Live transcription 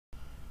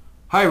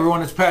Hi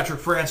everyone, it's Patrick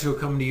Francisco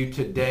coming to you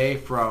today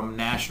from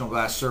National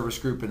Glass Service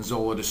Group and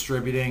Zola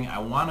Distributing. I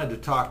wanted to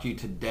talk to you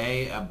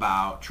today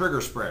about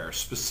trigger sprayers,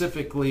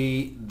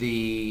 specifically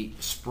the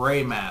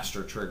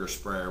Spraymaster trigger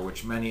sprayer,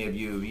 which many of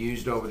you have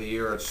used over the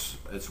years.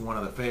 It's one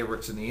of the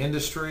favorites in the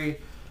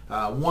industry.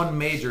 One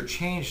major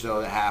change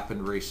though that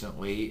happened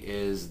recently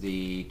is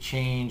the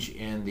change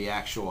in the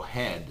actual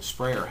head, the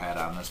sprayer head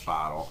on this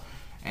bottle.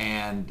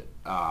 And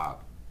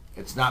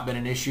it's not been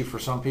an issue for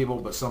some people,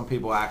 but some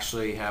people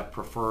actually have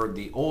preferred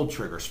the old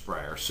trigger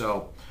sprayer.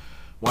 So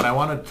what I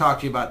wanted to talk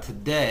to you about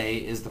today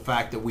is the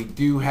fact that we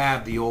do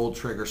have the old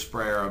trigger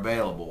sprayer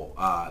available.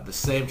 The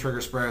same trigger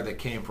sprayer that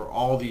came for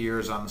all the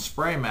years on the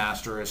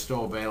Spraymaster is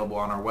still available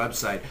on our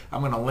website.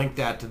 I'm going to link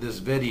that to this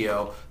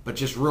video, but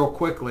just real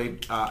quickly,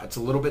 it's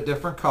a little bit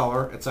different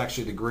color. It's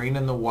actually the green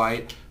and the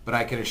white, but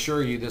I can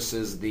assure you this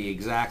is the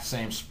exact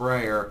same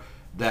sprayer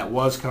that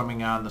was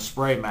coming on the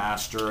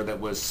Spraymaster that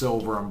was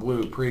silver and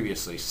blue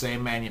previously.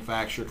 Same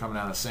manufacturer, coming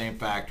out of the same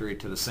factory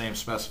to the same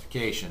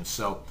specifications.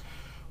 So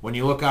when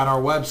you look on our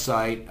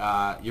website,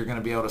 you're going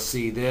to be able to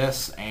see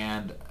this,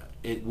 and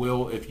it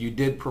will, if you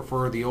did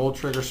prefer the old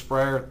trigger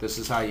sprayer, this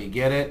is how you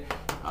get it.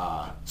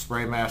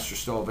 Spraymaster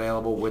still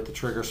available with the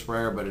trigger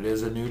sprayer, but it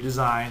is a new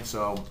design,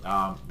 so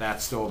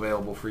that's still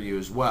available for you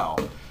as well.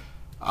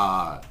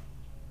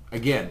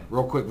 Again,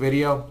 real quick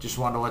video, just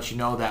wanted to let you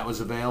know that was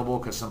available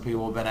because some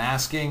people have been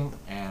asking,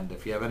 and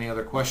if you have any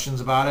other questions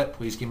about it,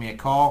 please give me a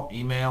call,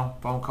 email,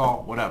 phone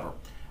call, whatever.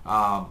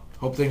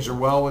 Hope things are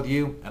well with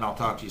you, and I'll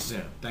talk to you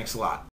soon. Thanks a lot.